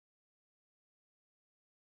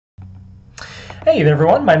Hey there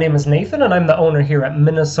everyone, my name is Nathan and I'm the owner here at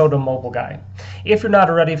Minnesota Mobile Guy. If you're not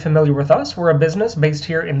already familiar with us, we're a business based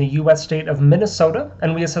here in the US state of Minnesota,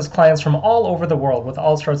 and we assist clients from all over the world with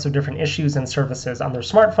all sorts of different issues and services on their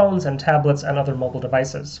smartphones and tablets and other mobile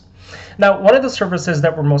devices. Now, one of the services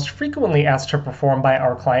that we're most frequently asked to perform by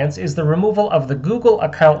our clients is the removal of the Google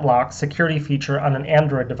account lock security feature on an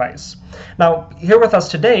Android device. Now, here with us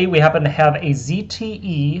today, we happen to have a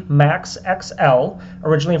ZTE Max ZL,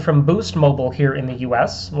 originally from Boost Mobile here in the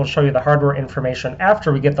US. We'll show you the hardware information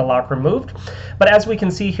after we get the lock removed. But as we can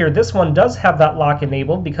see here, this one does have that lock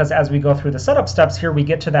enabled because as we go through the setup steps here, we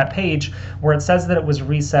get to that page where it says that it was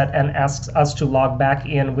reset and asks us to log back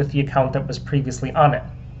in with the account that was previously on it.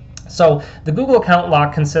 So the Google account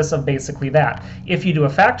lock consists of basically that. If you do a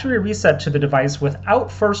factory reset to the device without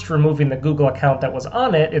first removing the Google account that was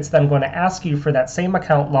on it, it's then going to ask you for that same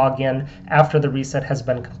account login after the reset has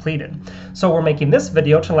been completed. So we're making this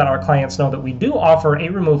video to let our clients know that we do offer a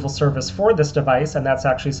removal service for this device, and that's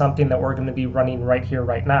actually something that we're going to be running right here,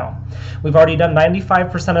 right now. We've already done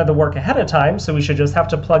 95% of the work ahead of time, so we should just have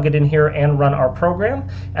to plug it in here and run our program,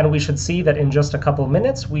 and we should see that in just a couple of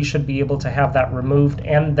minutes we should be able to have that removed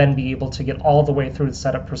and then be able to get all the way through the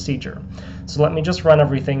setup procedure. So let me just run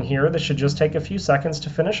everything here. This should just take a few seconds to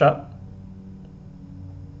finish up.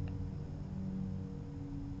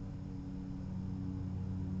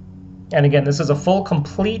 And again, this is a full,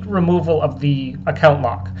 complete removal of the account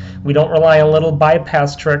lock. We don't rely on little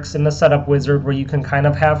bypass tricks in the setup wizard where you can kind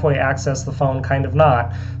of halfway access the phone, kind of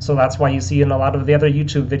not. So that's why you see in a lot of the other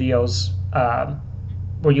YouTube videos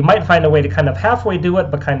where you might find a way to kind of halfway do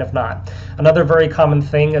it, but kind of not. Another very common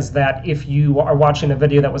thing is that if you are watching a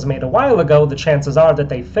video that was made a while ago, the chances are that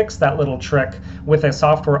they fixed that little trick with a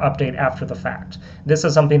software update after the fact. This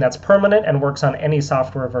is something that's permanent and works on any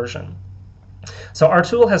software version. So our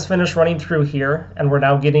tool has finished running through here, and we're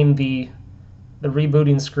now getting the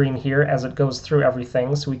rebooting screen here as it goes through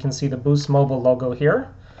everything. So we can see the Boost Mobile logo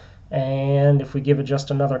here. And if we give it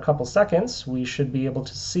just another couple seconds, we should be able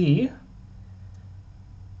to see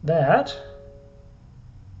that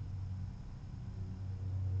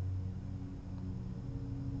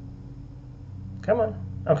come on.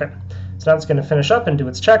 Okay, so now it's going to finish up and do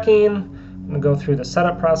its checking. I'm going to go through the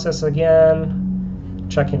setup process again,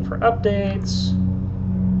 checking for updates.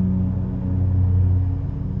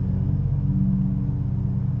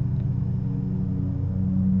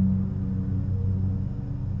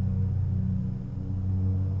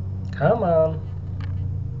 Come on.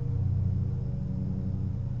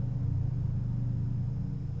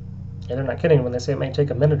 Yeah, they're not kidding when they say it may take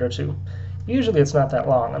a minute or two. Usually it's not that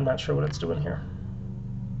long. I'm not sure what it's doing here.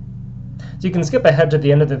 So you can skip ahead to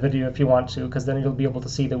the end of the video if you want to, because then you'll be able to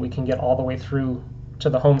see that we can get all the way through to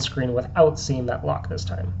the home screen without seeing that lock this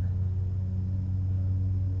time.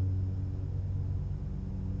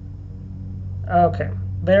 Okay,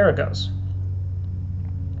 there it goes.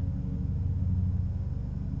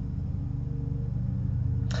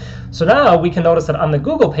 So now we can notice that on the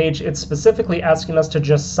Google page, it's specifically asking us to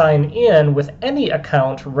just sign in with any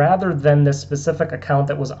account rather than this specific account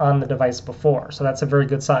that was on the device before. So that's a very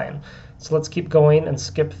good sign. So let's keep going and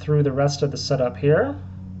skip through the rest of the setup here.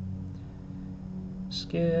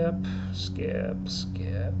 Skip, skip,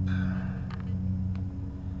 skip,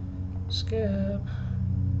 skip.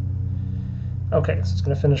 Okay, so it's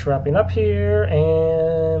going to finish wrapping up here,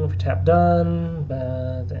 and if we tap done,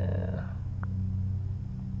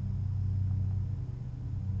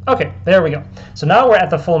 okay, there we go. So now we're at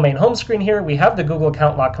the full main home screen here. We have the Google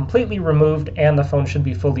account lock completely removed, and the phone should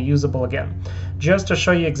be fully usable again. Just to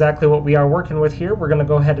show you exactly what we are working with here, we're going to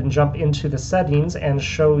go ahead and jump into the settings and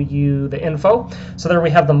show you the info. So there we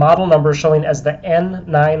have the model number showing as the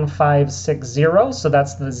N9560. So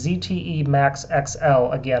that's the ZTE Max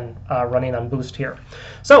ZL, again, running on Boost here.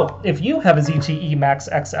 So if you have a ZTE Max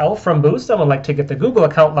ZL from Boost and would like to get the Google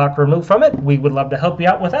account lock removed from it, we would love to help you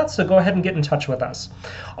out with that, so go ahead and get in touch with us.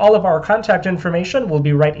 All of our contact information will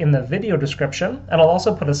be right in the video description, and I'll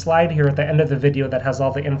also put a slide here at the end of the video that has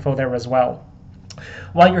all the info there as well.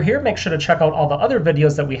 While you're here, make sure to check out all the other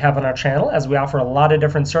videos that we have on our channel, as we offer a lot of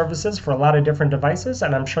different services for a lot of different devices,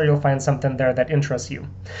 and I'm sure you'll find something there that interests you.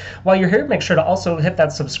 While you're here, make sure to also hit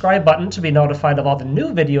that subscribe button to be notified of all the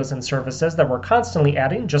new videos and services that we're constantly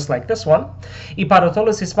adding, just like this one. Y para todos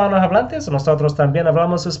los hispanohablantes, nosotros también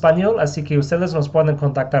hablamos español, así que ustedes nos pueden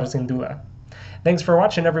contactar sin duda. Thanks for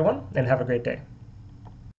watching, everyone, and have a great day.